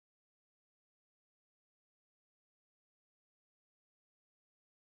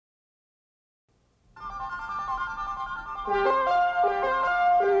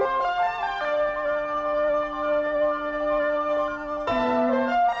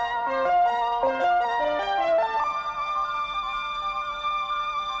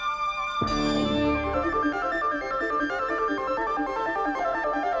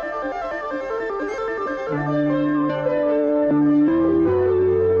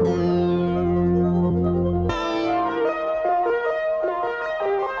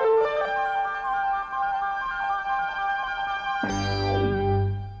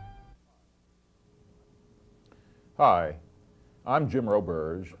Hi, I'm Jim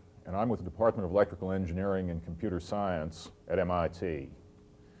Roberge, and I'm with the Department of Electrical Engineering and Computer Science at MIT.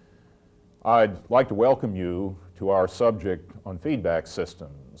 I'd like to welcome you to our subject on feedback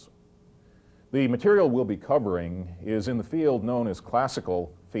systems. The material we'll be covering is in the field known as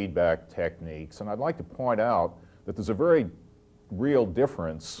classical feedback techniques, and I'd like to point out that there's a very real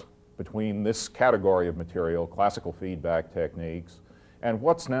difference between this category of material, classical feedback techniques, and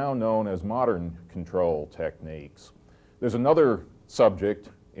what's now known as modern control techniques. There's another subject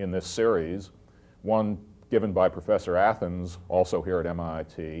in this series, one given by Professor Athens, also here at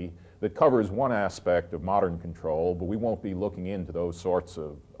MIT, that covers one aspect of modern control, but we won't be looking into those sorts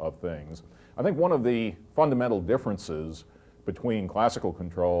of things. I think one of the fundamental differences between classical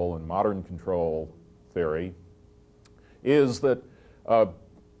control and modern control theory is that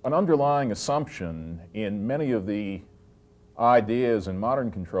an underlying assumption in many of the ideas in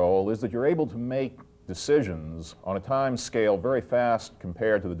modern control is that you're able to make decisions on a time scale very fast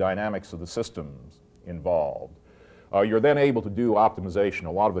compared to the dynamics of the systems involved. You're then able to do optimization.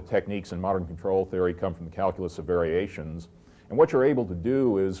 A lot of the techniques in modern control theory come from the calculus of variations. And what you're able to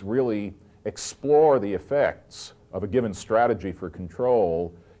do is really explore the effects of a given strategy for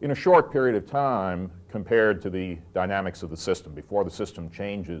control in a short period of time compared to the dynamics of the system before the system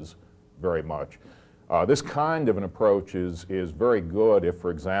changes very much. This kind of an approach is very good if,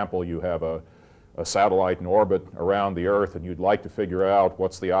 for example, you have a satellite in orbit around the Earth and you'd like to figure out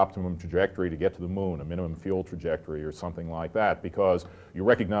what's the optimum trajectory to get to the moon, a minimum fuel trajectory or something like that, because you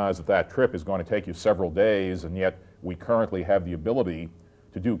recognize that that trip is going to take you several days, and yet we currently have the ability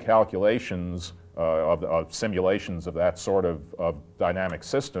to do calculations of simulations of that sort of dynamic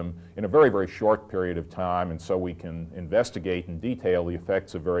system in a very, very short period of time, and so we can investigate in detail the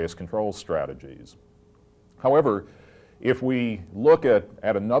effects of various control strategies. However, if we look at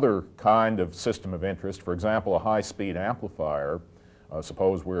another kind of system of interest, for example, a high-speed amplifier,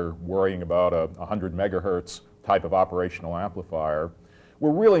 suppose we're worrying about a 100 megahertz type of operational amplifier,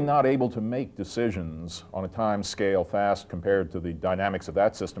 we're really not able to make decisions on a time scale fast compared to the dynamics of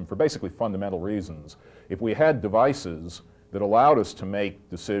that system for basically fundamental reasons. If we had devices that allowed us to make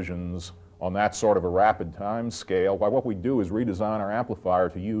decisions on that sort of a rapid time scale, why what we do is redesign our amplifier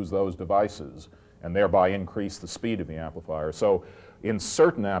to use those devices and thereby increase the speed of the amplifier. So in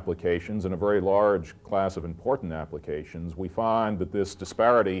certain applications, in a very large class of important applications, we find that this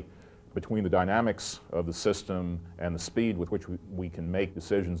disparity between the dynamics of the system and the speed with which we can make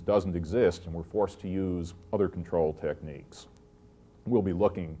decisions doesn't exist, and we're forced to use other control techniques. We'll be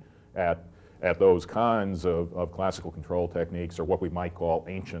looking at those kinds of classical control techniques, or what we might call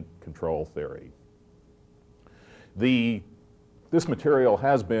ancient control theory. This material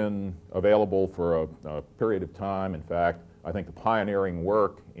has been available for a period of time. In fact, I think the pioneering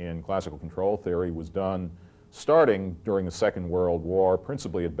work in classical control theory was done starting during the Second World War,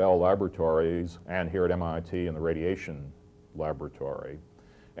 principally at Bell Laboratories and here at MIT in the Radiation Laboratory.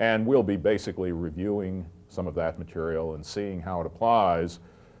 And we'll be basically reviewing some of that material and seeing how it applies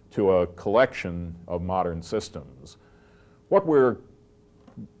to a collection of modern systems. One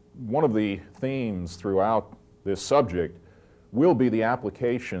of the themes throughout this subject will be the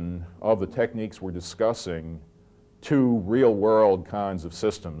application of the techniques we're discussing to real-world kinds of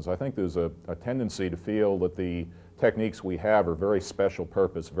systems. I think there's a tendency to feel that the techniques we have are very special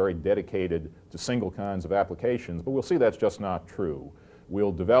purpose, very dedicated to single kinds of applications, but we'll see that's just not true.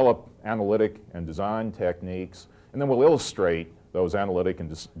 We'll develop analytic and design techniques, and then we'll illustrate those analytic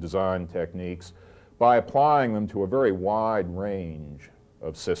and design techniques by applying them to a very wide range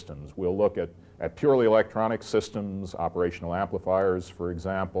of systems. We'll look at purely electronic systems, operational amplifiers, for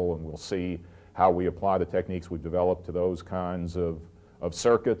example, and we'll see how we apply the techniques we've developed to those kinds of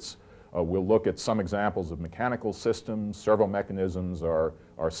circuits. We'll look at some examples of mechanical systems. Servo mechanisms are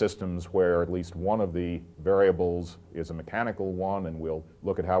systems where at least one of the variables is a mechanical one, and we'll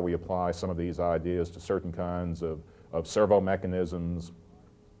look at how we apply some of these ideas to certain kinds of servo mechanisms.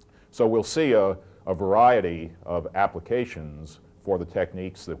 So we'll see a variety of applications for the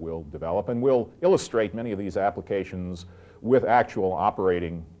techniques that we'll develop, and we'll illustrate many of these applications with actual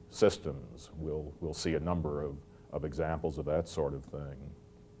operating systems. We'll see a number of examples of that sort of thing.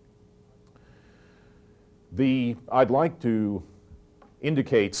 I'd like to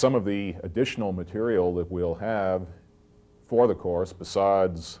indicate some of the additional material that we'll have for the course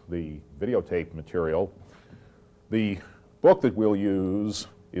besides the videotape material. The book that we'll use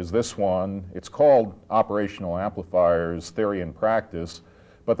is this one. It's called Operational Amplifiers, Theory and Practice,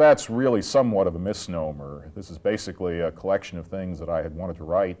 but that's really somewhat of a misnomer. This is basically a collection of things that I had wanted to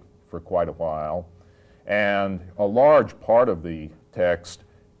write for quite a while, and a large part of the text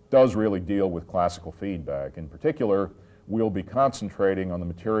does really deal with classical feedback. In particular, we'll be concentrating on the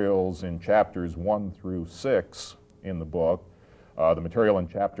materials in chapters 1 through 6 in the book. The material in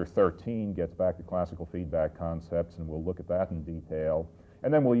chapter 13 gets back to classical feedback concepts, and we'll look at that in detail.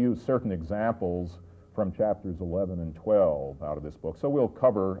 And then we'll use certain examples from chapters 11 and 12 out of this book. So we'll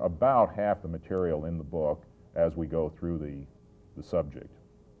cover about half the material in the book as we go through the subject.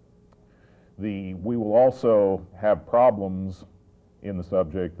 We will also have problems in the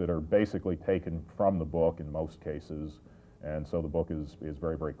subject that are basically taken from the book in most cases, and so the book is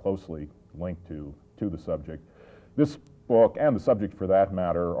very, very closely linked to the subject. This book, and the subject for that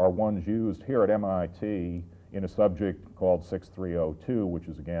matter, are ones used here at MIT in a subject called 6302, which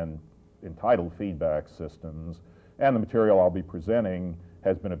is again entitled Feedback Systems, and the material I'll be presenting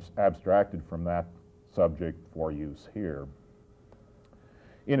has been abstracted from that subject for use here.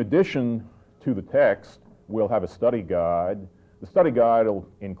 In addition to the text, we'll have a study guide. The study guide will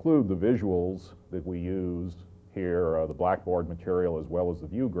include the visuals that we use here, the Blackboard material, as well as the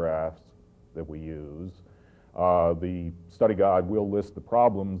view graphs that we use. The study guide will list the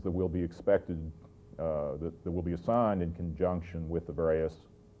problems that will be expected, that will be assigned in conjunction with the various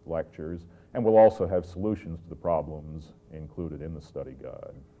lectures, and we'll also have solutions to the problems included in the study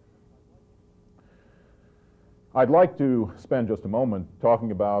guide. I'd like to spend just a moment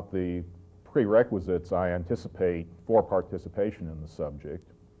talking about the prerequisites I anticipate for participation in the subject.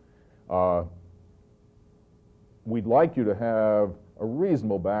 We'd like you to have a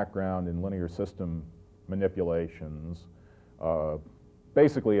reasonable background in linear system manipulations,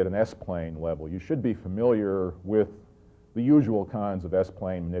 basically at an S-plane level. You should be familiar with the usual kinds of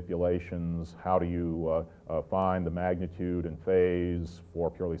S-plane manipulations. How do you find the magnitude and phase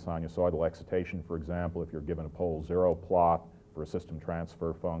for purely sinusoidal excitation, for example, if you're given a pole zero plot for a system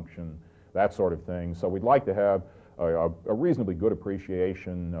transfer function, that sort of thing. So we'd like to have a reasonably good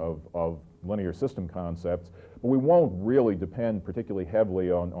appreciation of linear system concepts, but we won't really depend particularly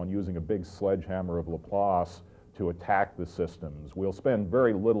heavily on using a big sledgehammer of Laplace to attack the systems. We'll spend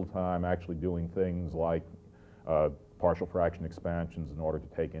very little time actually doing things like partial fraction expansions in order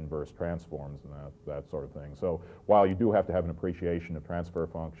to take inverse transforms and that sort of thing. So while you do have to have an appreciation of transfer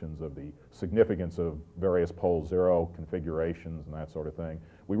functions, of the significance of various pole zero configurations and that sort of thing,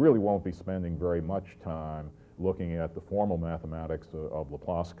 we really won't be spending very much time looking at the formal mathematics of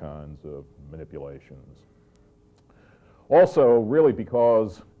Laplace kinds of manipulations. Also, really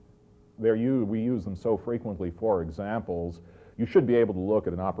because we use them so frequently for examples, you should be able to look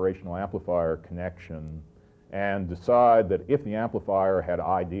at an operational amplifier connection and decide that if the amplifier had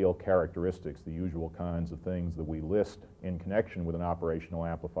ideal characteristics, the usual kinds of things that we list in connection with an operational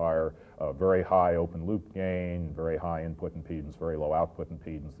amplifier, very high open loop gain, very high input impedance, very low output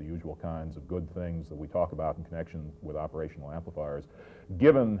impedance, the usual kinds of good things that we talk about in connection with operational amplifiers.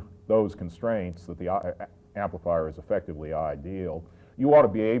 Given those constraints that the amplifier is effectively ideal, you ought to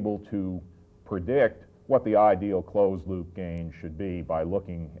be able to predict what the ideal closed loop gain should be by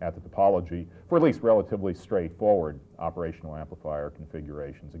looking at the topology for at least relatively straightforward operational amplifier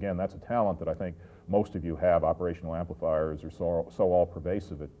configurations. Again, that's a talent that I think most of you have. Operational amplifiers are so all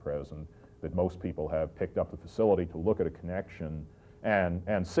pervasive at present that most people have picked up the facility to look at a connection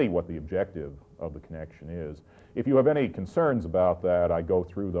and see what the objective of the connection is. If you have any concerns about that, I go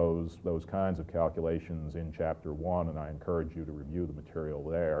through those kinds of calculations in Chapter 1, and I encourage you to review the material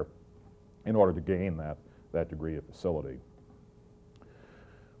there in order to gain that degree of facility.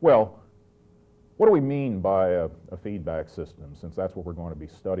 Well, what do we mean by a feedback system, since that's what we're going to be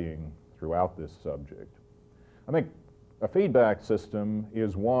studying throughout this subject? I think a feedback system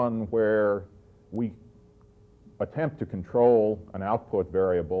is one where we attempt to control an output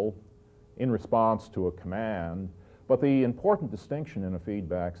variable in response to a command, but the important distinction in a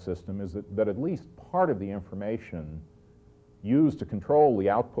feedback system is that at least part of the information used to control the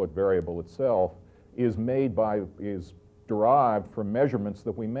output variable itself is derived from measurements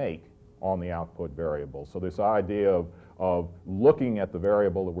that we make on the output variable. So this idea of looking at the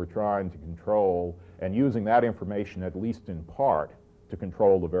variable that we're trying to control and using that information, at least in part, to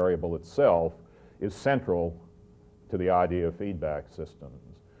control the variable itself is central to the idea of feedback systems.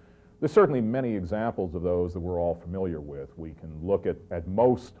 There's certainly many examples of those that we're all familiar with. We can look at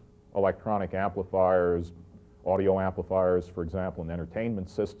most electronic amplifiers. Audio amplifiers, for example, in entertainment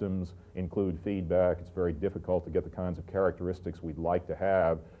systems include feedback. It's very difficult to get the kinds of characteristics we'd like to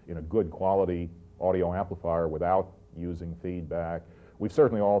have in a good quality audio amplifier without using feedback. We've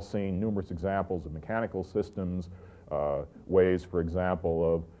certainly all seen numerous examples of mechanical systems, ways, for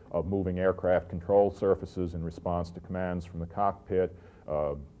example, of moving aircraft control surfaces in response to commands from the cockpit,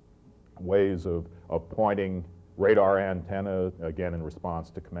 ways of pointing radar antenna, again, in response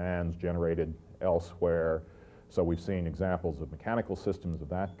to commands generated elsewhere. So we've seen examples of mechanical systems of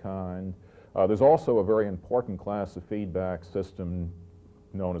that kind. There's also a very important class of feedback system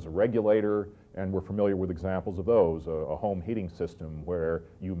known as a regulator, and we're familiar with examples of those. A home heating system where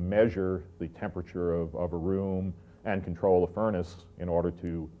you measure the temperature of a room and control the furnace in order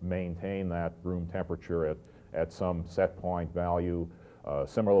to maintain that room temperature at some set point value.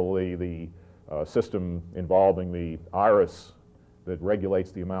 Similarly, the system involving the iris that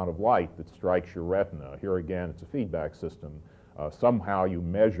regulates the amount of light that strikes your retina. Here again, it's a feedback system. Somehow you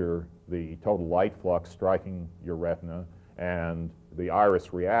measure the total light flux striking your retina, and the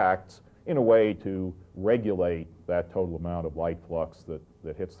iris reacts in a way to regulate that total amount of light flux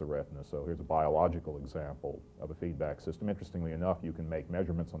that hits the retina. So here's a biological example of a feedback system. Interestingly enough, you can make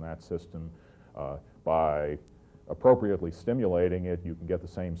measurements on that system by appropriately stimulating it. You can get the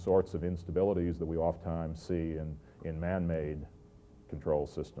same sorts of instabilities that we oftentimes see in man-made control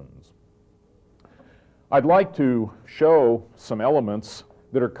systems. I'd like to show some elements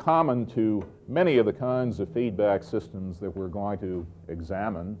that are common to many of the kinds of feedback systems that we're going to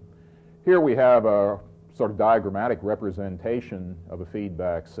examine. Here we have a sort of diagrammatic representation of a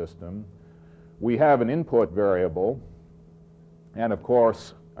feedback system. We have an input variable and, of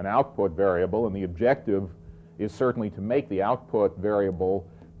course, an output variable, and the objective is certainly to make the output variable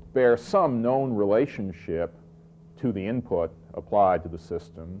bear some known relationship to the input applied to the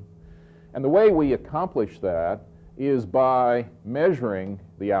system. And the way we accomplish that is by measuring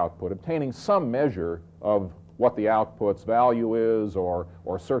the output, obtaining some measure of what the output's value is or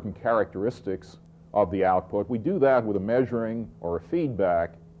certain characteristics of the output. We do that with a measuring or a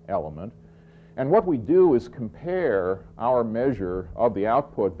feedback element. And what we do is compare our measure of the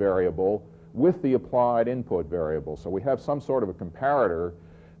output variable with the applied input variable. So we have some sort of a comparator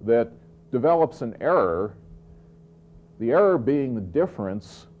that develops an error, the error being the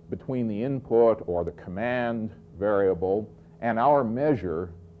difference between the input or the command variable and our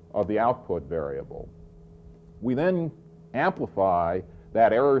measure of the output variable. We then amplify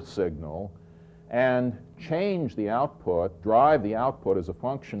that error signal and change the output, drive the output as a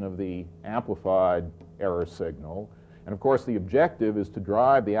function of the amplified error signal. And of course, the objective is to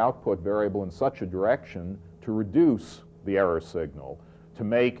drive the output variable in such a direction to reduce the error signal, to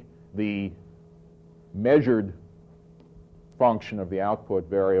make the measured function of the output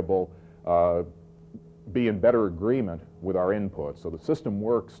variable be in better agreement with our input. So the system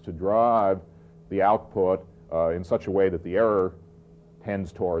works to drive the output in such a way that the error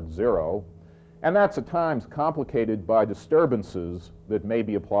tends towards zero. And that's at times complicated by disturbances that may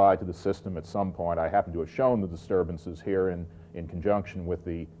be applied to the system at some point. I happen to have shown the disturbances here in conjunction with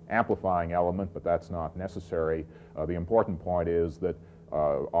the amplifying element, but that's not necessary. The important point is that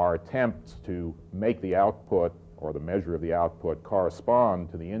our attempts to make the output or the measure of the output correspond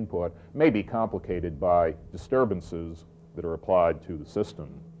to the input may be complicated by disturbances that are applied to the system.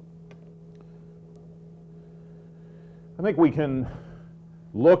 I think we can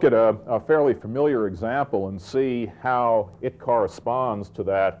look at a fairly familiar example and see how it corresponds to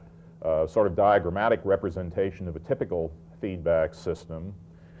that sort of diagrammatic representation of a typical feedback system.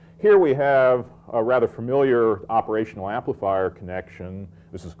 Here we have a rather familiar operational amplifier connection.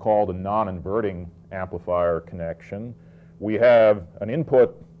 This is called a non-inverting amplifier connection. We have an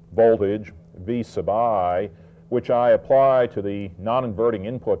input voltage, V sub I, which I apply to the non-inverting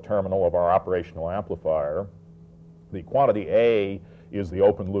input terminal of our operational amplifier. The quantity A is the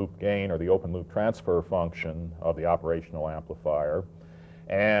open loop gain or the open loop transfer function of the operational amplifier.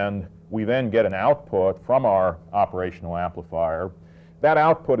 And we then get an output from our operational amplifier. That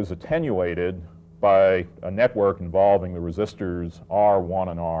output is attenuated by a network involving the resistors R1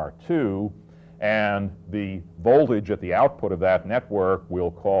 and R2, and the voltage at the output of that network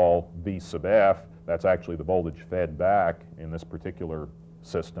we'll call V sub F. That's actually the voltage fed back in this particular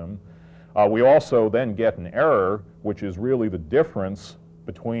system. We also then get an error, which is really the difference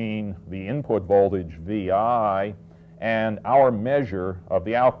between the input voltage VI and our measure of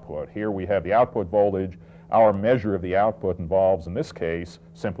the output. Here we have the output voltage. Our measure of the output involves, in this case,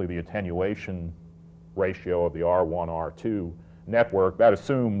 simply the attenuation ratio of the R1, R2 network. That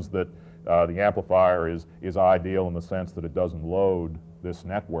assumes that the amplifier is ideal in the sense that it doesn't load this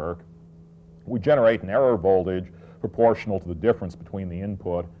network. We generate an error voltage proportional to the difference between the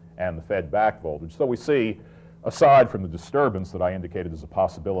input and the fed back voltage. So we see, aside from the disturbance that I indicated as a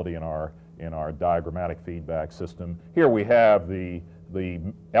possibility in our diagrammatic feedback system, here we have the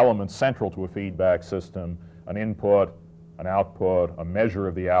elements central to a feedback system: an input, an output, a measure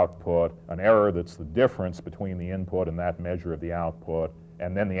of the output, an error that's the difference between the input and that measure of the output,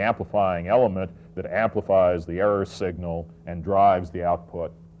 and then the amplifying element that amplifies the error signal and drives the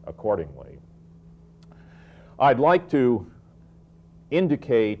output accordingly. I'd like to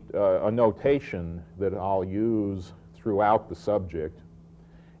indicate a notation that I'll use throughout the subject,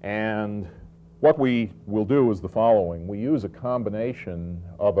 and what we will do is the following. We use a combination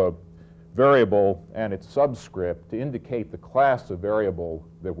of a variable and its subscript to indicate the class of variable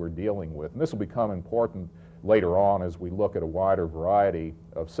that we're dealing with. And this will become important later on as we look at a wider variety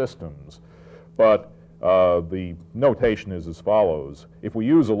of systems. But the notation is as follows. If we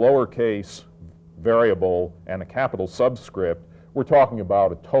use a lowercase variable and a capital subscript, we're talking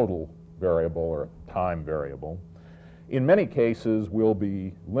about a total variable or a time variable. In many cases, we'll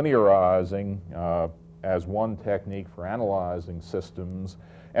be linearizing as one technique for analyzing systems.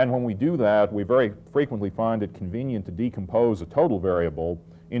 And when we do that, we very frequently find it convenient to decompose a total variable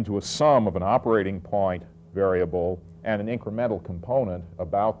into a sum of an operating point variable and an incremental component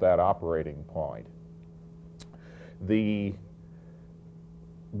about that operating point. The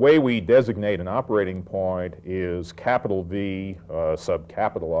way we designate an operating point is capital V sub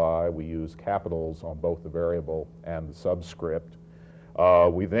capital I. We use capitals on both the variable and the subscript.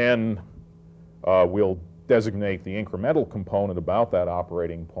 We then will designate the incremental component about that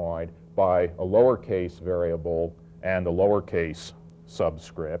operating point by a lowercase variable and a lowercase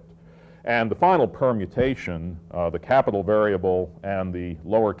subscript. And the final permutation, the capital variable and the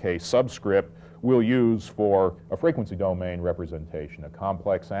lowercase subscript, we'll use for a frequency domain representation, a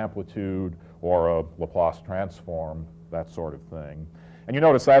complex amplitude or a Laplace transform, that sort of thing. And you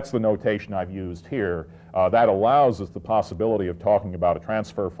notice that's the notation I've used here. That allows us the possibility of talking about a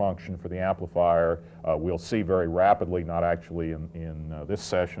transfer function for the amplifier. We'll see very rapidly, not actually in this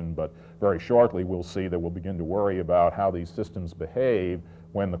session, but very shortly, we'll see that we'll begin to worry about how these systems behave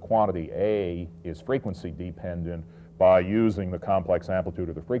when the quantity A is frequency dependent by using the complex amplitude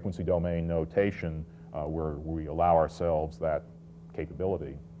or the frequency domain notation where we allow ourselves that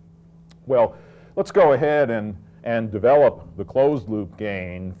capability. Well, let's go ahead and develop the closed loop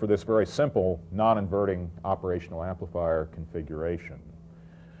gain for this very simple non-inverting operational amplifier configuration.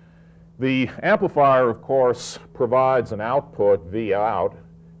 The amplifier, of course, provides an output, V out,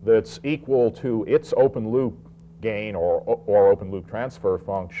 that's equal to its open loop gain or open loop transfer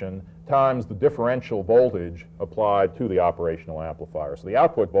function times the differential voltage applied to the operational amplifier. So the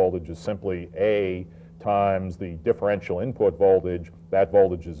output voltage is simply A times the differential input voltage. That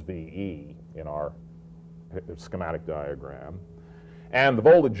voltage is VE in our schematic diagram. And the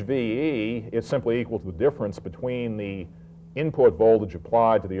voltage VE is simply equal to the difference between the input voltage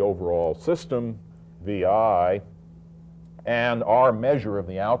applied to the overall system, VI, and our measure of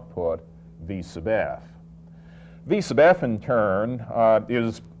the output, V sub F. V sub F, in turn,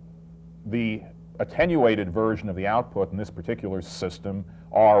 is the attenuated version of the output in this particular system,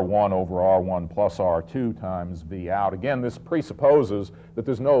 R1 over R1 plus R2 times V out. Again, this presupposes that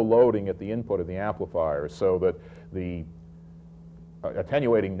there's no loading at the input of the amplifier, so that the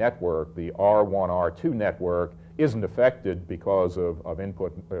attenuating network, the R1, R2 network, isn't affected because of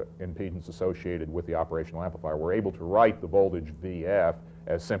input impedance associated with the operational amplifier. We're able to write the voltage VF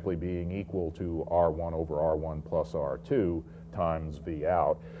as simply being equal to R1 over R1 plus R2 times V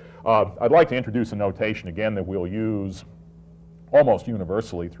out. I'd like to introduce a notation again that we'll use almost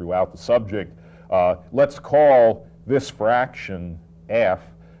universally throughout the subject. Let's call this fraction F.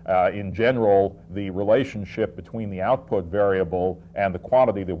 In general, the relationship between the output variable and the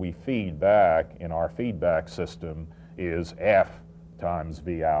quantity that we feed back in our feedback system is F times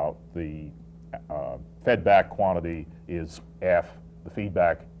V out. The fed back quantity is F, the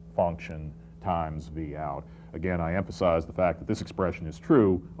feedback function, times V out. Again, I emphasize the fact that this expression is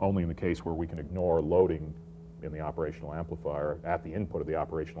true only in the case where we can ignore loading in the operational amplifier at the input of the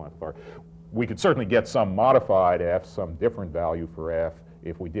operational amplifier. We could certainly get some modified F, some different value for F,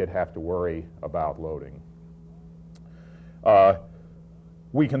 if we did have to worry about loading.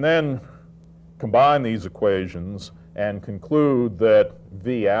 We can then combine these equations and conclude that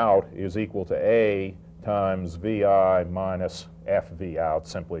V out is equal to A times VI minus FV out,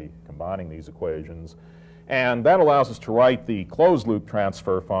 simply combining these equations. And that allows us to write the closed loop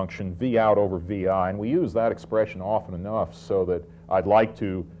transfer function V out over VI, and we use that expression often enough so that I'd like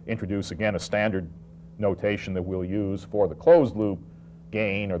to introduce again a standard notation that we'll use for the closed loop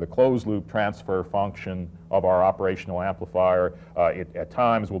gain or the closed loop transfer function of our operational amplifier. It at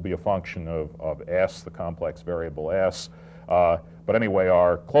times will be a function of S, the complex variable S. But anyway,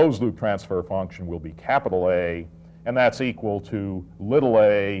 our closed loop transfer function will be capital A, and that's equal to little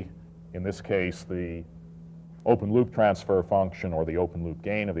a, in this case the open loop transfer function or the open loop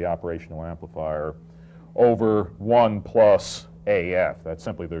gain of the operational amplifier, over 1 plus AF. That's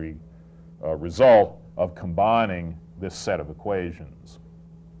simply the result of combining this set of equations.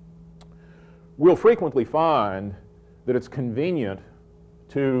 We'll frequently find that it's convenient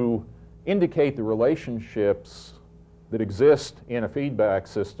to indicate the relationships that exist in a feedback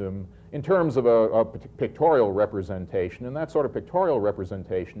system in terms of a pictorial representation, and that sort of pictorial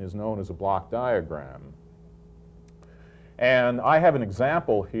representation is known as a block diagram. And I have an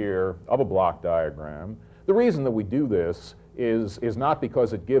example here of a block diagram. The reason that we do this is not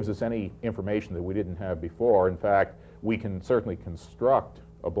because it gives us any information that we didn't have before. In fact, we can certainly construct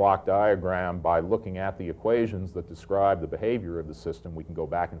a block diagram by looking at the equations that describe the behavior of the system. We can go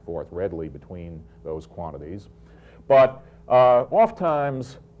back and forth readily between those quantities. But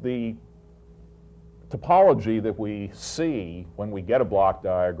oftentimes, the topology that we see when we get a block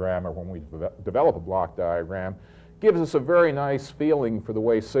diagram or when we develop a block diagram gives us a very nice feeling for the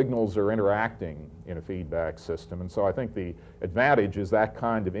way signals are interacting in a feedback system. And so I think the advantage is that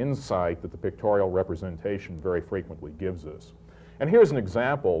kind of insight that the pictorial representation very frequently gives us. And here's an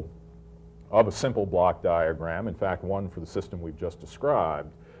example of a simple block diagram, in fact, one for the system we've just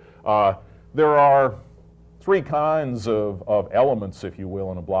described. There are three kinds of elements, if you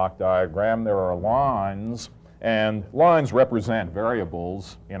will, in a block diagram. There are lines, and lines represent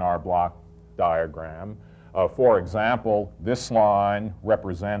variables in our block diagram. For example, this line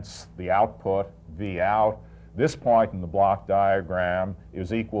represents the output, V out. This point in the block diagram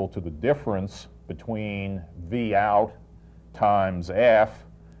is equal to the difference between V out times F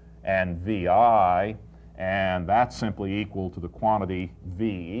and VI, and that's simply equal to the quantity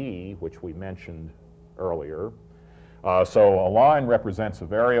VE, which we mentioned earlier. So a line represents a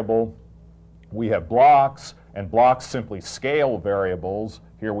variable. We have blocks, and blocks simply scale variables.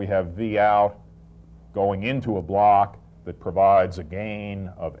 Here we have V out going into a block that provides a gain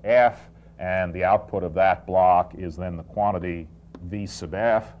of F, and the output of that block is then the quantity V sub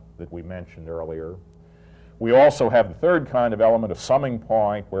F that we mentioned earlier. We also have the third kind of element, a summing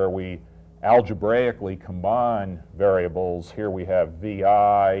point, where we algebraically combine variables. Here we have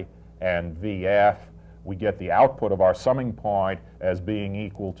VI and VF. We get the output of our summing point as being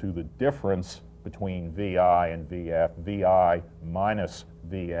equal to the difference between VI and VF, VI minus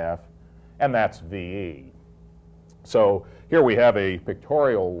VF, and that's VE. So here we have a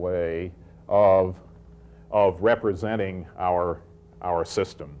pictorial way of representing our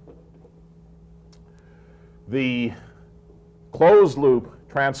system. The closed loop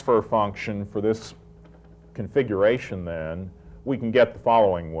transfer function for this configuration, then, we can get the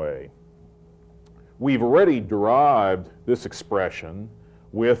following way. We've already derived this expression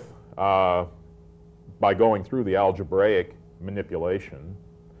with, by going through the algebraic manipulation.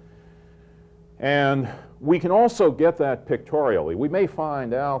 And we can also get that pictorially. We may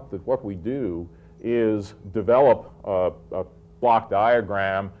find out that what we do is develop a block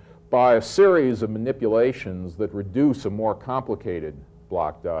diagram by a series of manipulations that reduce a more complicated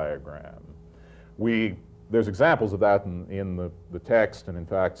block diagram. There's examples of that in the text, and in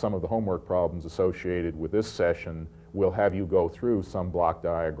fact some of the homework problems associated with this session will have you go through some block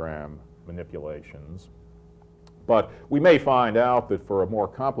diagram manipulations. But we may find out that for a more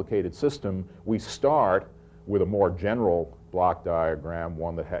complicated system, we start with a more general block diagram,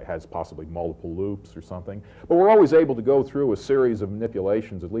 one that has possibly multiple loops or something. But we're always able to go through a series of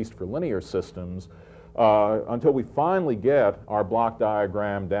manipulations, at least for linear systems, until we finally get our block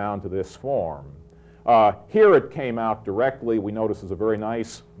diagram down to this form. Here it came out directly. We notice there's a very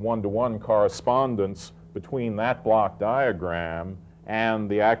nice one-to-one correspondence between that block diagram and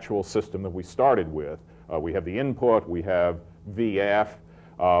the actual system that we started with. We have the input, we have VF,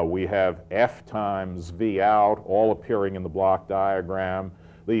 we have F times V out, all appearing in the block diagram.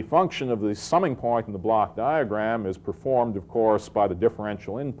 The function of the summing point in the block diagram is performed, of course, by the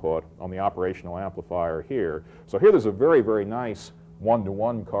differential input on the operational amplifier here. So here there's a very, very nice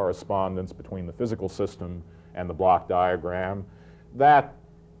one-to-one correspondence between the physical system and the block diagram. That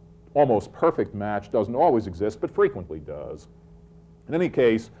almost perfect match doesn't always exist, but frequently does. In any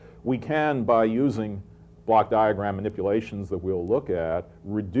case, we can, by using block diagram manipulations that we'll look at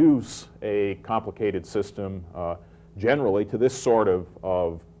reduce a complicated system generally to this sort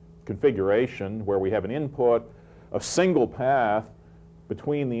of configuration where we have an input, a single path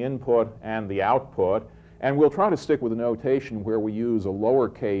between the input and the output, and we'll try to stick with a notation where we use a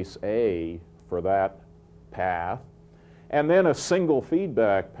lowercase a for that path, and then a single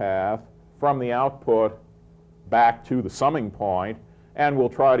feedback path from the output back to the summing point, and we'll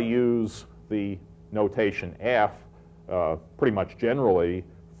try to use the notation F pretty much generally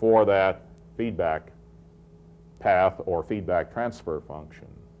for that feedback path or feedback transfer function.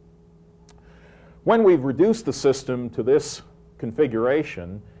 When we've reduced the system to this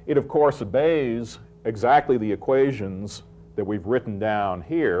configuration, it of course obeys exactly the equations that we've written down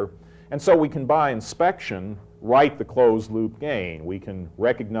here, and so we can by inspection write the closed loop gain. We can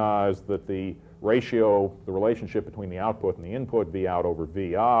recognize that the ratio, the relationship between the output and the input, V out over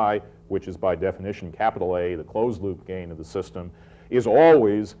Vi, which is by definition capital A, the closed loop gain of the system, is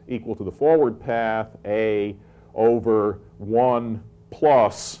always equal to the forward path A over 1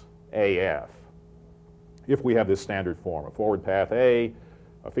 plus AF. If we have this standard form, a forward path A,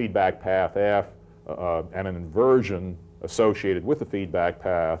 a feedback path F, and an inversion associated with the feedback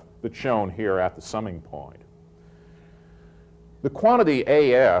path that's shown here at the summing point. The quantity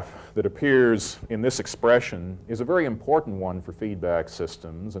AF that appears in this expression is a very important one for feedback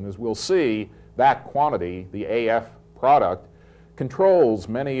systems, and as we'll see, that quantity, the AF product, controls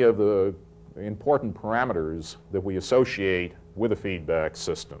many of the important parameters that we associate with a feedback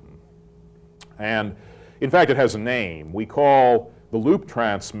system. And in fact, it has a name. We call the loop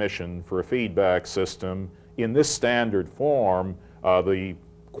transmission for a feedback system in this standard form, the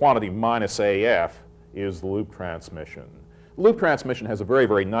quantity minus AF is the loop transmission. Loop transmission has a very,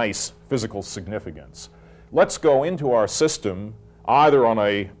 very nice physical significance. Let's go into our system either on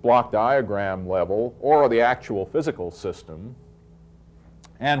a block diagram level or the actual physical system.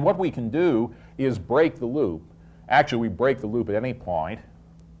 And what we can do is break the loop. Actually, we break the loop at any point,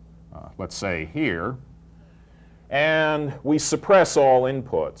 let's say here, and we suppress all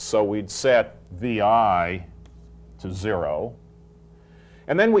inputs. So we'd set Vi to 0.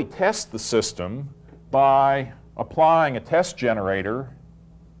 And then we test the system by applying a test generator.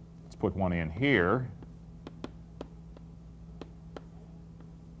 Let's put one in here.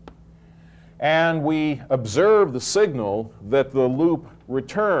 And we observe the signal that the loop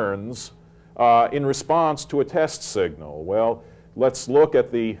returns in response to a test signal. Well, let's look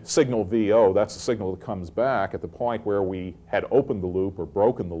at the signal VO. That's the signal that comes back at the point where we had opened the loop or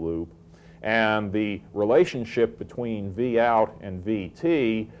broken the loop. And the relationship between V out and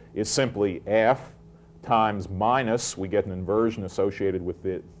VT is simply F times minus, we get an inversion associated with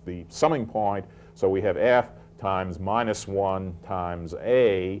the summing point, so we have F times minus 1 times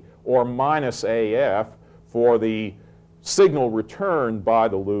A, or minus AF for the signal returned by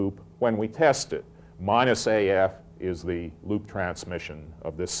the loop when we test it. Minus AF is the loop transmission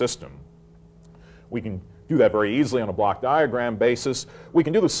of this system. We can do that very easily on a block diagram basis. We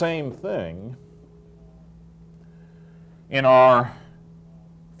can do the same thing in our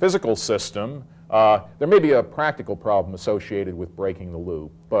physical system. There may be a practical problem associated with breaking the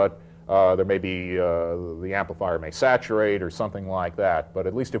loop, but there may be the amplifier may saturate or something like that. But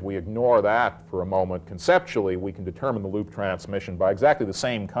at least if we ignore that for a moment, conceptually we can determine the loop transmission by exactly the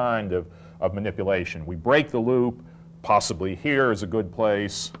same kind of manipulation. We break the loop, possibly here is a good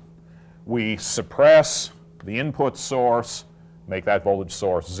place. We suppress the input source, make that voltage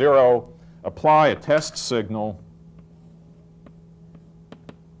source 0, apply a test signal,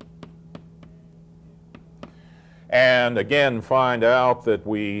 and again find out that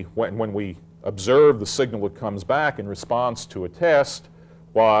when we observe the signal that comes back in response to a test,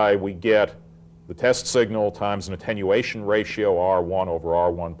 why we get the test signal times an attenuation ratio R1 over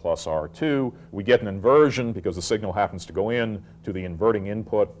R1 plus R2. We get an inversion because the signal happens to go in to the inverting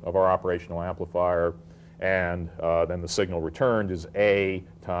input of our operational amplifier, and then the signal returned is A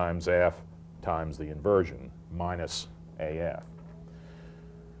times F times the inversion, minus AF.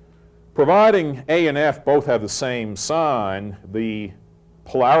 Providing A and F both have the same sign, the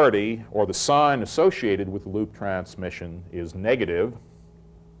polarity or the sign associated with the loop transmission is negative.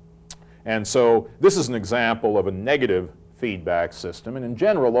 And so this is an example of a negative feedback system, and in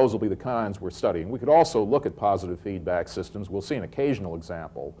general those will be the kinds we're studying. We could also look at positive feedback systems. We'll see an occasional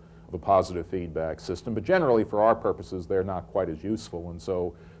example of a positive feedback system, but generally for our purposes they're not quite as useful, and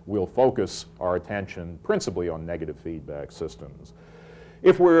so we'll focus our attention principally on negative feedback systems.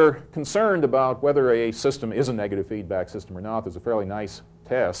 If we're concerned about whether a system is a negative feedback system or not, there's a fairly nice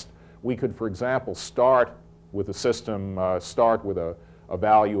test. We could, for example, start with a system, start with a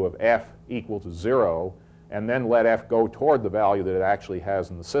value of F equal to 0, and then let f go toward the value that it actually has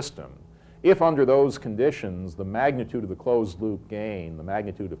in the system. If under those conditions the magnitude of the closed loop gain, the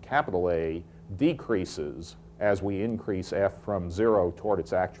magnitude of capital A, decreases as we increase f from 0 toward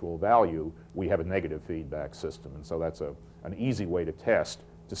its actual value, we have a negative feedback system. And so that's an easy way to test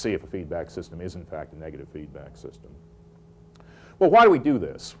to see if a feedback system is in fact a negative feedback system. Well, why do we do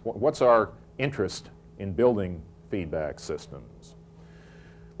this? What's our interest in building feedback systems?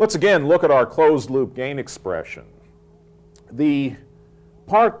 Let's again look at our closed loop gain expression. The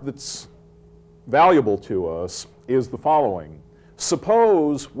part that's valuable to us is the following.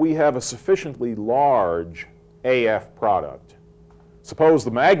 Suppose we have a sufficiently large AF product. Suppose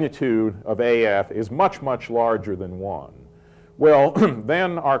the magnitude of AF is much, much larger than 1. Well,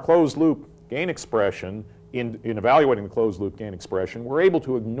 then our closed loop gain expression, in evaluating the closed loop gain expression, we're able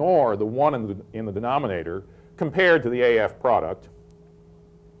to ignore the 1 in the denominator compared to the AF product.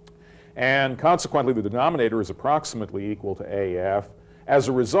 And consequently, the denominator is approximately equal to AF. As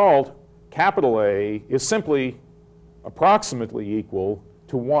a result, capital A is simply approximately equal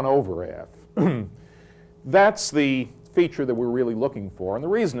to 1 over F. That's the feature that we're really looking for, and the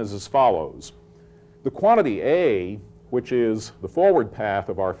reason is as follows. The quantity A, which is the forward path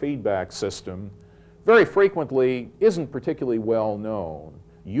of our feedback system, very frequently isn't particularly well known.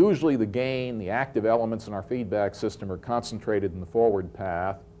 Usually the gain, the active elements in our feedback system are concentrated in the forward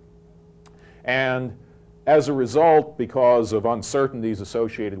path, and as a result, because of uncertainties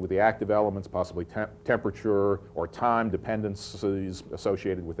associated with the active elements, possibly temperature or time dependencies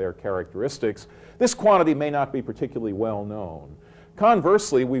associated with their characteristics, this quantity may not be particularly well known.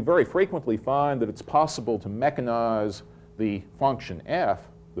 Conversely, we very frequently find that it's possible to mechanize the function f,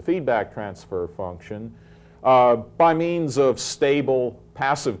 the feedback transfer function, by means of stable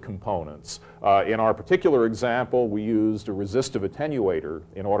passive components. In our particular example, we used a resistive attenuator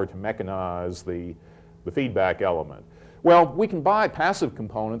in order to mechanize the feedback element. Well, we can buy passive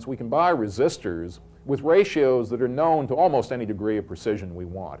components, we can buy resistors with ratios that are known to almost any degree of precision we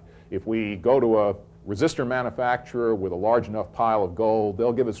want. If we go to a resistor manufacturer with a large enough pile of gold,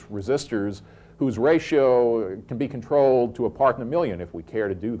 they'll give us resistors whose ratio can be controlled to a part in a million if we care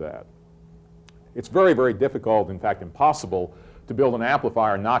to do that. It's very, very difficult, in fact impossible, to build an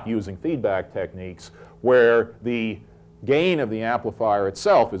amplifier not using feedback techniques where the gain of the amplifier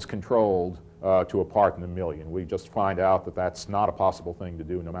itself is controlled to a part in a million. We just find out that that's not a possible thing to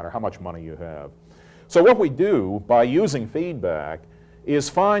do no matter how much money you have. So what we do by using feedback is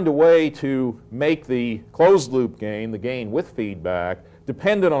find a way to make the closed loop gain, the gain with feedback,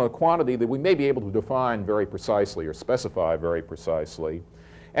 dependent on a quantity that we may be able to define very precisely or specify very precisely.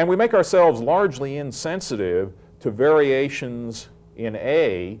 And we make ourselves largely insensitive to variations in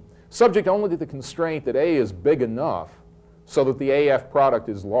A, subject only to the constraint that A is big enough so that the AF product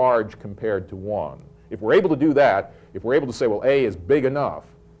is large compared to 1. If we're able to do that, if we're able to say, well, A is big enough,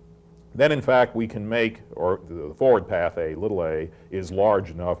 then in fact we can make, or the forward path A, little a, is large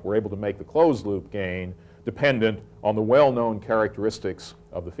enough, we're able to make the closed loop gain dependent on the well-known characteristics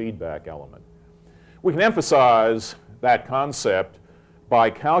of the feedback element. We can emphasize that concept by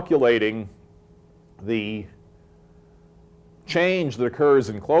calculating the change that occurs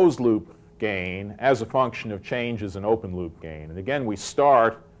in closed loop gain as a function of changes in open loop gain. And again, we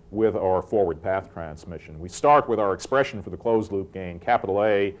start with our forward path transmission. We start with our expression for the closed loop gain, capital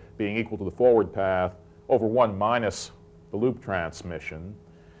A being equal to the forward path over 1 minus the loop transmission.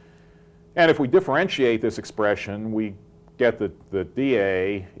 And if we differentiate this expression, we get that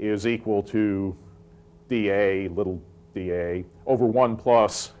dA is equal to dA, little dA, over 1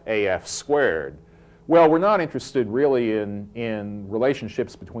 plus AF squared. Well, we're not interested really in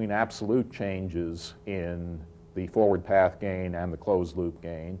relationships between absolute changes in the forward path gain and the closed loop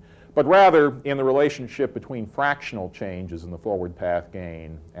gain, but rather in the relationship between fractional changes in the forward path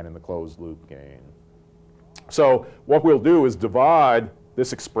gain and in the closed loop gain. So what we'll do is divide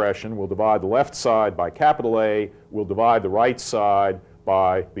this expression. We'll divide the left side by capital A. We'll divide the right side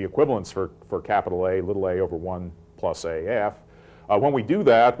by the equivalence for capital A, little a over 1 plus AF. When we do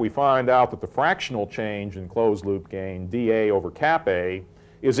that, we find out that the fractional change in closed loop gain, dA over cap A,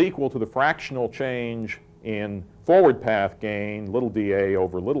 is equal to the fractional change in forward path gain, little dA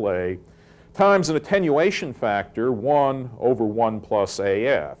over little a, times an attenuation factor, 1 over 1 plus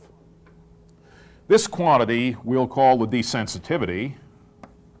AF. This quantity we'll call the desensitivity.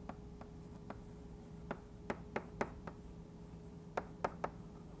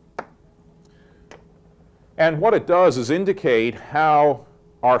 And what it does is indicate how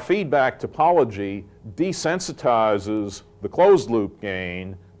our feedback topology desensitizes the closed loop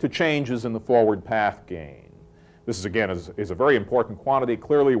gain to changes in the forward path gain. This is, again, is a very important quantity.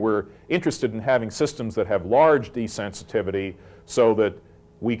 Clearly, we're interested in having systems that have large desensitivity so that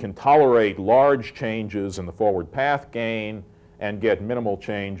we can tolerate large changes in the forward path gain and get minimal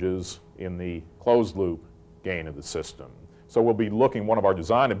changes in the closed loop gain of the system. So we'll be looking, one of our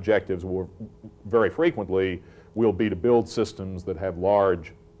design objectives very frequently will be to build systems that have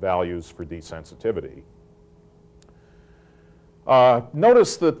large values for desensitivity.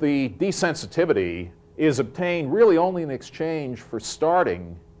 Notice that the desensitivity is obtained really only in exchange for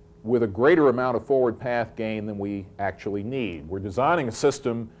starting with a greater amount of forward path gain than we actually need. We're designing a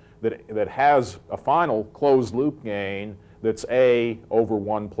system that has a final closed loop gain that's A over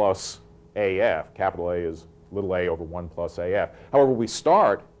 1 plus AF. Capital A is little a over 1 plus AF. However, we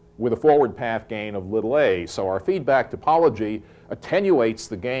start with a forward path gain of little a, so our feedback topology attenuates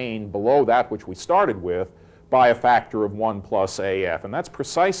the gain below that which we started with by a factor of 1 plus AF, and that's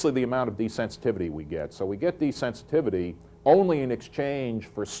precisely the amount of desensitivity we get. So we get desensitivity only in exchange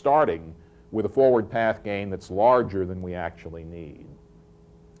for starting with a forward path gain that's larger than we actually need.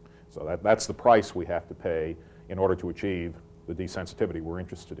 So that's the price we have to pay in order to achieve the desensitivity we're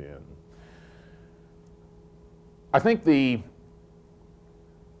interested in. I think the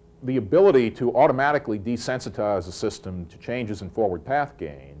ability to automatically desensitize a system to changes in forward path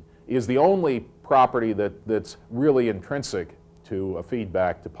gain is the only property that's really intrinsic to a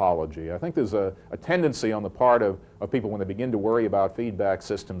feedback topology. I think there's a tendency on the part of people when they begin to worry about feedback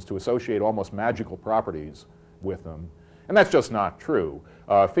systems to associate almost magical properties with them. And that's just not true.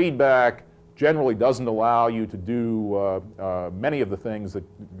 Feedback generally doesn't allow you to do many of the things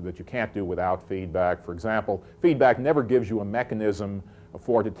that you can't do without feedback. For example, feedback never gives you a mechanism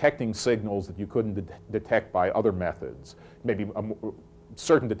for detecting signals that you couldn't detect by other methods. Maybe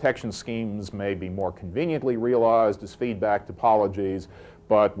certain detection schemes may be more conveniently realized as feedback topologies,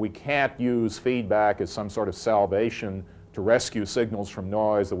 but we can't use feedback as some sort of salvation to rescue signals from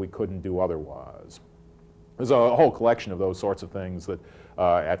noise that we couldn't do otherwise. There's a whole collection of those sorts of things that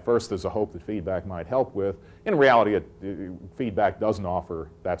at first there's a hope that feedback might help with. In reality, feedback doesn't offer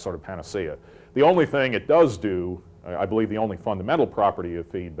that sort of panacea. The only thing it does do, I believe the only fundamental property of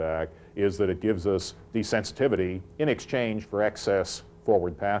feedback, is that it gives us desensitivity in exchange for excess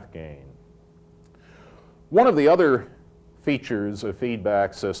forward path gain. One of the other features of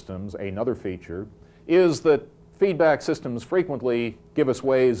feedback systems, another feature, is that feedback systems frequently give us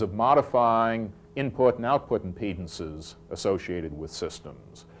ways of modifying input and output impedances associated with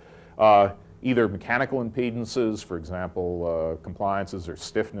systems. Either mechanical impedances, for example, compliances or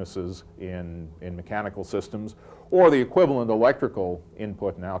stiffnesses in mechanical systems, or the equivalent electrical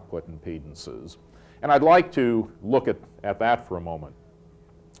input and output impedances. And I'd like to look at that for a moment.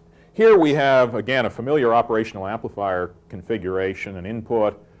 Here we have, again, a familiar operational amplifier configuration and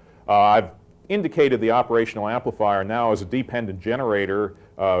input. I've indicated the operational amplifier now as a dependent generator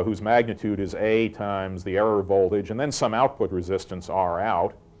whose magnitude is A times the error voltage, and then some output resistance R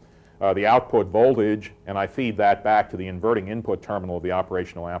out. The output voltage, and I feed that back to the inverting input terminal of the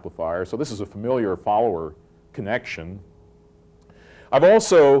operational amplifier. So this is a familiar follower connection. I've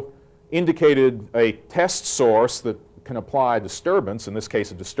also indicated a test source that can apply disturbance, in this case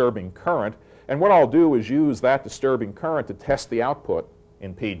a disturbing current, and what I'll do is use that disturbing current to test the output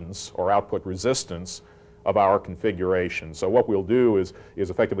impedance or output resistance of our configuration. So what we'll do is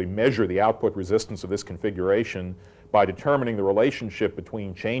effectively measure the output resistance of this configuration by determining the relationship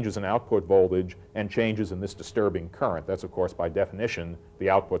between changes in output voltage and changes in this disturbing current. That's, of course, by definition, the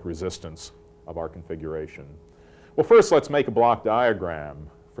output resistance of our configuration. Well, first, let's make a block diagram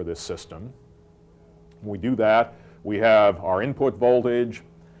for this system. When we do that, we have our input voltage.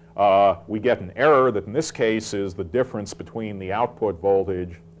 We get an error that in this case is the difference between the output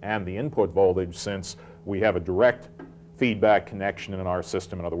voltage and the input voltage, since we have a direct feedback connection in our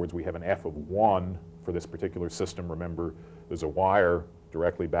system. In other words, we have an F of 1 for this particular system. Remember, there's a wire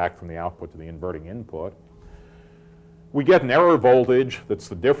directly back from the output to the inverting input. We get an error voltage that's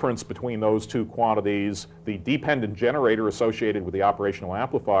the difference between those two quantities. The dependent generator associated with the operational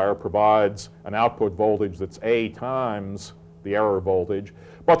amplifier provides an output voltage that's A times the error voltage.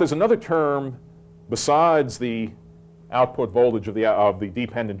 But there's another term besides the output voltage of the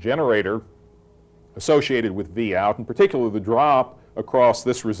dependent generator associated with V out, in particular the drop across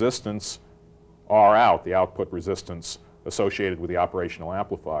this resistance R out, the output resistance associated with the operational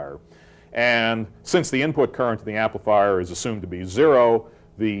amplifier. And since the input current to the amplifier is assumed to be 0,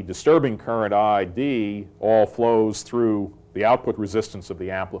 the disturbing current ID all flows through the output resistance of the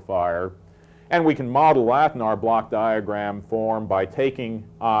amplifier. And we can model that in our block diagram form by taking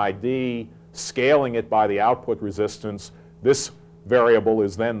ID, scaling it by the output resistance. This variable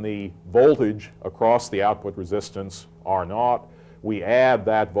is then the voltage across the output resistance R0. We add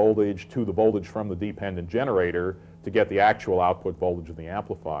that voltage to the voltage from the dependent generator to get the actual output voltage of the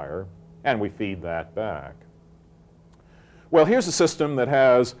amplifier, and we feed that back. Well, here's a system that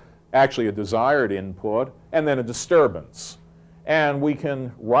has actually a desired input and then a disturbance. And we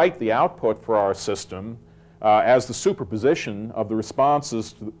can write the output for our system as the superposition of the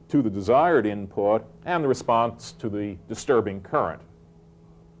responses to the desired input and the response to the disturbing current.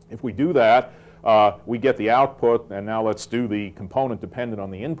 If we do that, we get the output, and now let's do the component dependent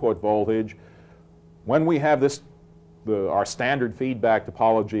on the input voltage. When we have this, our standard feedback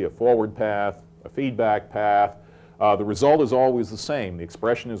topology, a forward path, a feedback path, the result is always the same. The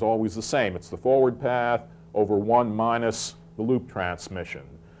expression is always the same. It's the forward path over 1 minus the loop transmission.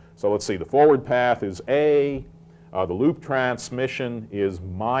 So let's see, the forward path is A, the loop transmission is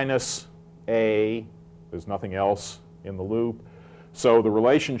minus A, there's nothing else in the loop. So the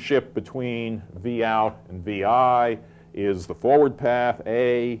relationship between V out and VI is the forward path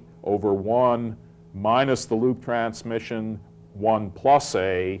A over 1 minus the loop transmission 1 plus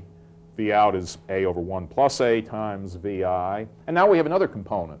A. V out is A over 1 plus A times VI. And now we have another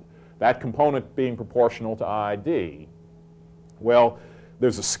component, that component being proportional to ID. Well,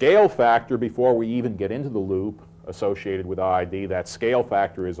 there's a scale factor before we even get into the loop associated with ID. That scale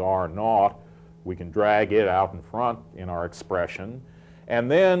factor is R0. We can drag it out in front in our expression. And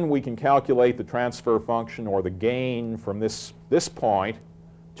then we can calculate the transfer function or the gain from this point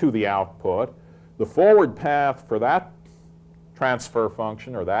to the output. The forward path for that transfer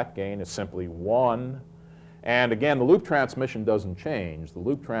function or that gain is simply 1. And again, the loop transmission doesn't change. The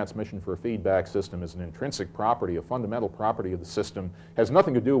loop transmission for a feedback system is an intrinsic property, a fundamental property of the system. Has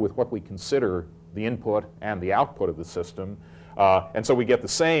nothing to do with what we consider the input and the output of the system. And so we get the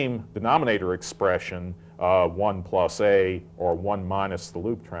same denominator expression, 1 plus A or 1 minus the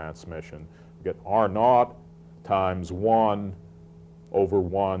loop transmission. We get R0 times 1 over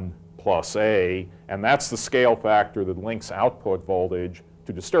 1 plus A, and that's the scale factor that links output voltage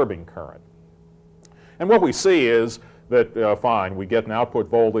to disturbing current. And what we see is that, fine, we get an output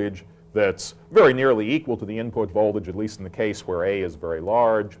voltage that's very nearly equal to the input voltage, at least in the case where A is very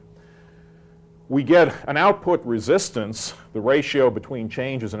large. We get an output resistance, the ratio between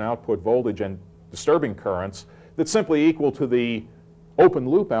changes in output voltage and disturbing currents, that's simply equal to the open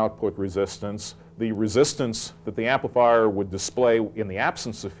loop output resistance, the resistance that the amplifier would display in the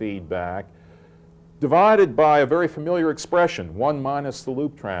absence of feedback, divided by a very familiar expression, 1 minus the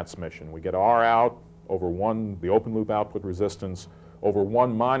loop transmission. We get R out over 1, the open loop output resistance, over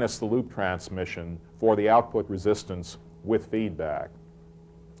 1 minus the loop transmission for the output resistance with feedback.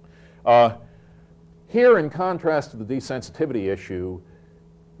 Here, in contrast to the desensitivity issue,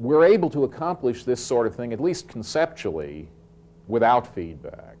 we're able to accomplish this sort of thing, at least conceptually, without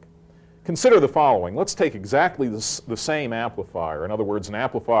feedback. Consider the following. Let's take exactly the same amplifier. In other words, an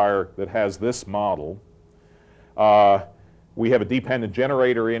amplifier that has this model. We have a dependent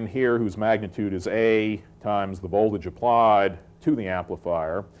generator in here whose magnitude is A times the voltage applied to the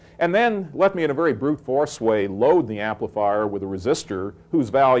amplifier. And then let me, in a very brute force way, load the amplifier with a resistor whose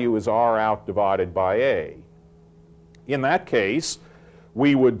value is R out divided by A. In that case,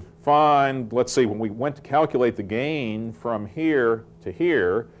 we would find, let's see, when we went to calculate the gain from here to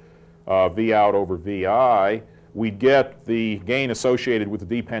here, V out over VI, we'd get the gain associated with the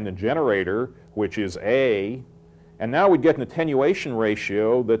dependent generator, which is A. And now we'd get an attenuation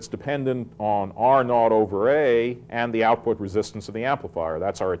ratio that's dependent on R0 over A and the output resistance of the amplifier.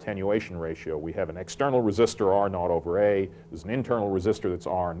 That's our attenuation ratio. We have an external resistor, R0 over A. There's an internal resistor that's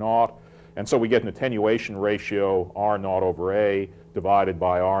R0. And so we get an attenuation ratio, R0 over A, divided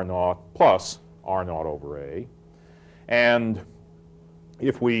by R0 plus R0 over A. And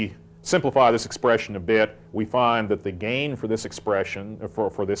if we simplify this expression a bit, we find that the gain for this expression,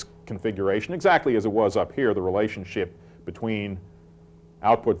 for this configuration, exactly as it was up here, the relationship between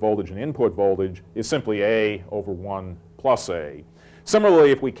output voltage and input voltage is simply A over 1 plus A.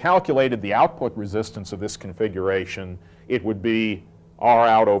 Similarly, if we calculated the output resistance of this configuration, it would be R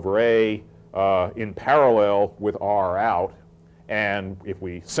out over A in parallel with R out. And if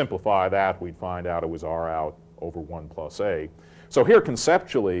we simplify that, we'd find out it was R out over 1 plus A. So here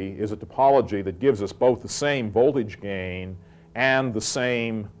conceptually is a topology that gives us both the same voltage gain and the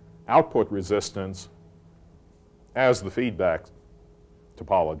same output resistance as the feedback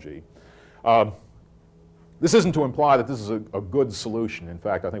topology. This isn't to imply that this is a good solution. In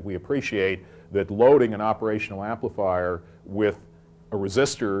fact, I think we appreciate that loading an operational amplifier with a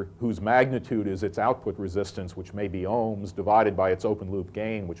resistor whose magnitude is its output resistance, which may be ohms, divided by its open loop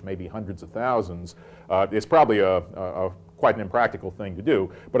gain, which may be hundreds of thousands, is probably quite an impractical thing to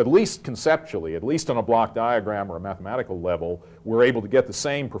do. But at least conceptually, at least on a block diagram or a mathematical level, we're able to get the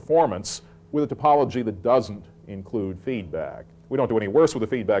same performance with a topology that doesn't include feedback. We don't do any worse with a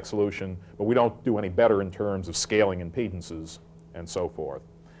feedback solution, but we don't do any better in terms of scaling impedances and so forth.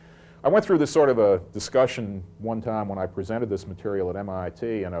 I went through this sort of a discussion one time when I presented this material at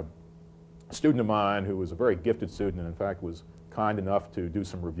MIT, and a student of mine who was a very gifted student and in fact was kind enough to do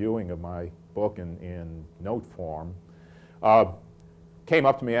some reviewing of my book in note form, came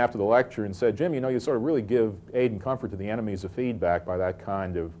up to me after the lecture and said, "Jim, you know, you sort of really give aid and comfort to the enemies of feedback by that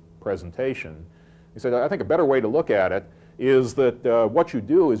kind of presentation." He said, "I think a better way to look at it is that what you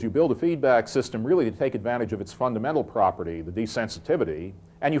do is you build a feedback system really to take advantage of its fundamental property, the desensitivity,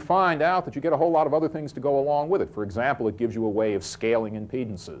 and you find out that you get a whole lot of other things to go along with it. For example, it gives you a way of scaling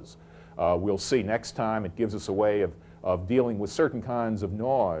impedances. We'll see next time it gives us a way of dealing with certain kinds of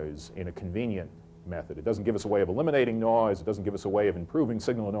noise in a convenient method. It doesn't give us a way of eliminating noise. It doesn't give us a way of improving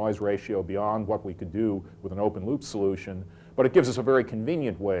signal-to-noise ratio beyond what we could do with an open-loop solution, but it gives us a very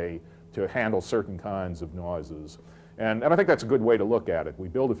convenient way to handle certain kinds of noises." And I think that's a good way to look at it. We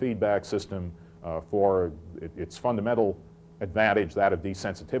build a feedback system for its fundamental advantage, that of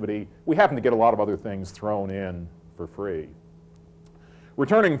desensitivity. We happen to get a lot of other things thrown in for free.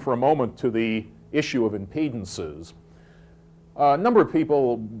 Returning for a moment to the issue of impedances, a number of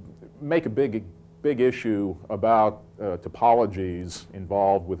people make a big issue about topologies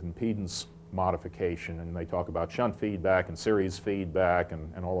involved with impedance modification, and they talk about shunt feedback and series feedback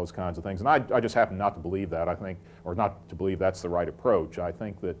and all those kinds of things. And I just happen not to believe that. I think, or not to believe that's the right approach. I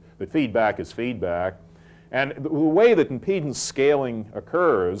think that feedback is feedback. And the way that impedance scaling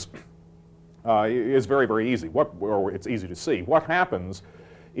occurs is very, very easy. Or it's easy to see. What happens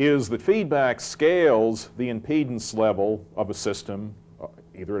is that feedback scales the impedance level of a system,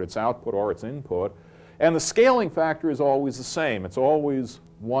 either at its output or its input, and the scaling factor is always the same. It's always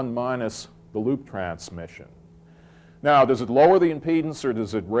 1 minus the loop transmission. Now, does it lower the impedance or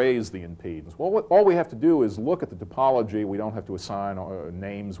does it raise the impedance? Well, all we have to do is look at the topology. We don't have to assign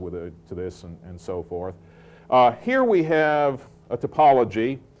names to this and so forth. Here we have a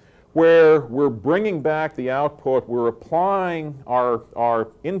topology where we're bringing back the output. We're applying our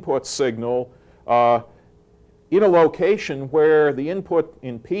input signal in a location where the input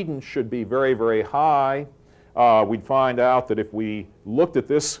impedance should be very, very high. We'd find out that if we looked at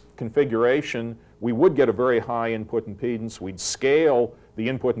this configuration, we would get a very high input impedance. We'd scale the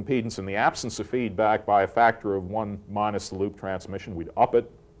input impedance in the absence of feedback by a factor of 1 minus the loop transmission. We'd up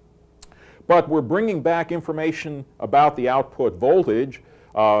it. But we're bringing back information about the output voltage,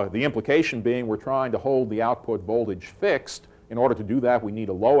 the implication being we're trying to hold the output voltage fixed. In order to do that, we need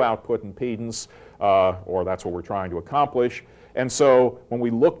a low output impedance, or that's what we're trying to accomplish. And so when we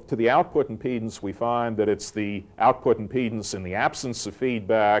look to the output impedance, we find that it's the output impedance in the absence of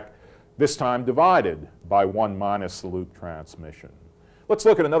feedback, this time divided by 1 minus the loop transmission. Let's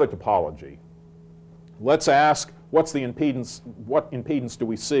look at another topology. Let's ask, what's the impedance, what impedance do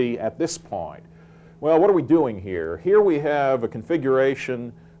we see at this point? Well, what are we doing here? Here we have a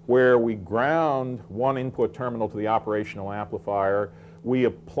configuration where we ground one input terminal to the operational amplifier. We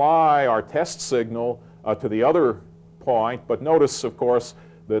apply our test signal to the other point, but notice, of course,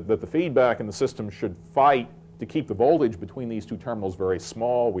 that the feedback in the system should fight to keep the voltage between these two terminals very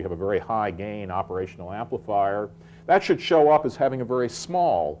small. We have a very high gain operational amplifier. That should show up as having a very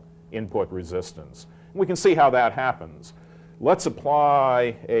small input resistance. And we can see how that happens. Let's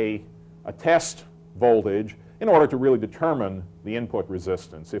apply a test voltage in order to really determine the input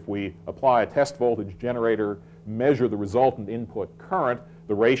resistance. If we apply a test voltage generator, measure the resultant input current,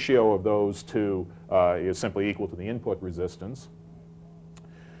 the ratio of those two is simply equal to the input resistance.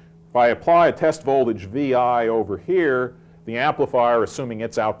 If I apply a test voltage VI over here, the amplifier, assuming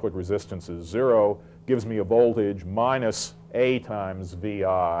its output resistance is 0, gives me a voltage minus A times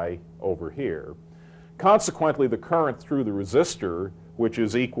VI over here. Consequently, the current through the resistor, which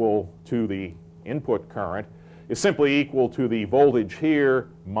is equal to the input current, is simply equal to the voltage here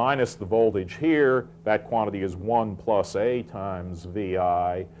minus the voltage here. That quantity is 1 plus A times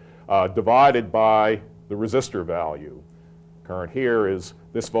VI divided by the resistor value. Current here is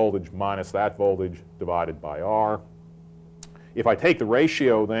this voltage minus that voltage divided by R. If I take the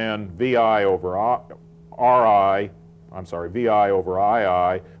ratio then VI over II,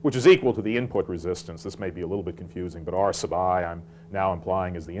 which is equal to the input resistance. This may be a little bit confusing, but R sub I I'm now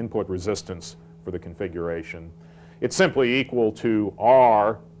implying is the input resistance for the configuration. It's simply equal to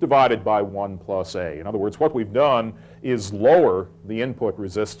R divided by 1 plus A. In other words, what we've done is lower the input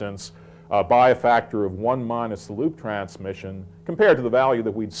resistance by a factor of 1 minus the loop transmission compared to the value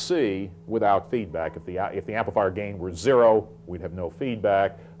that we'd see without feedback. If the amplifier gain were 0, we'd have no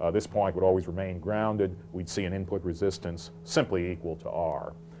feedback. This point would always remain grounded. We'd see an input resistance simply equal to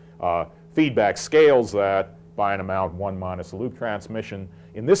R. Feedback scales that by an amount 1 minus the loop transmission.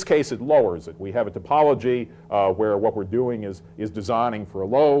 In this case, it lowers it. We have a topology where what we're doing is designing for a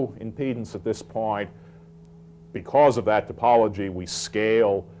low impedance at this point. Because of that topology, we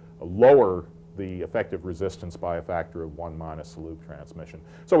lower the effective resistance by a factor of 1 minus the loop transmission.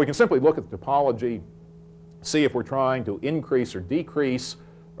 So we can simply look at the topology, see if we're trying to increase or decrease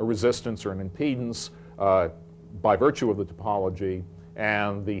a resistance or an impedance by virtue of the topology,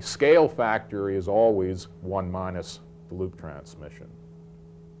 and the scale factor is always 1 minus the loop transmission.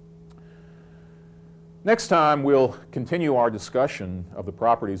 Next time, we'll continue our discussion of the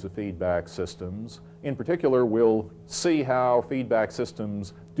properties of feedback systems. In particular, we'll see how feedback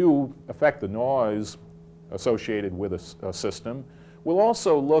systems do affect the noise associated with a system. We'll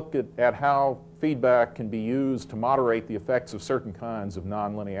also look at how feedback can be used to moderate the effects of certain kinds of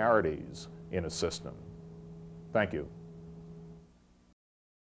nonlinearities in a system. Thank you.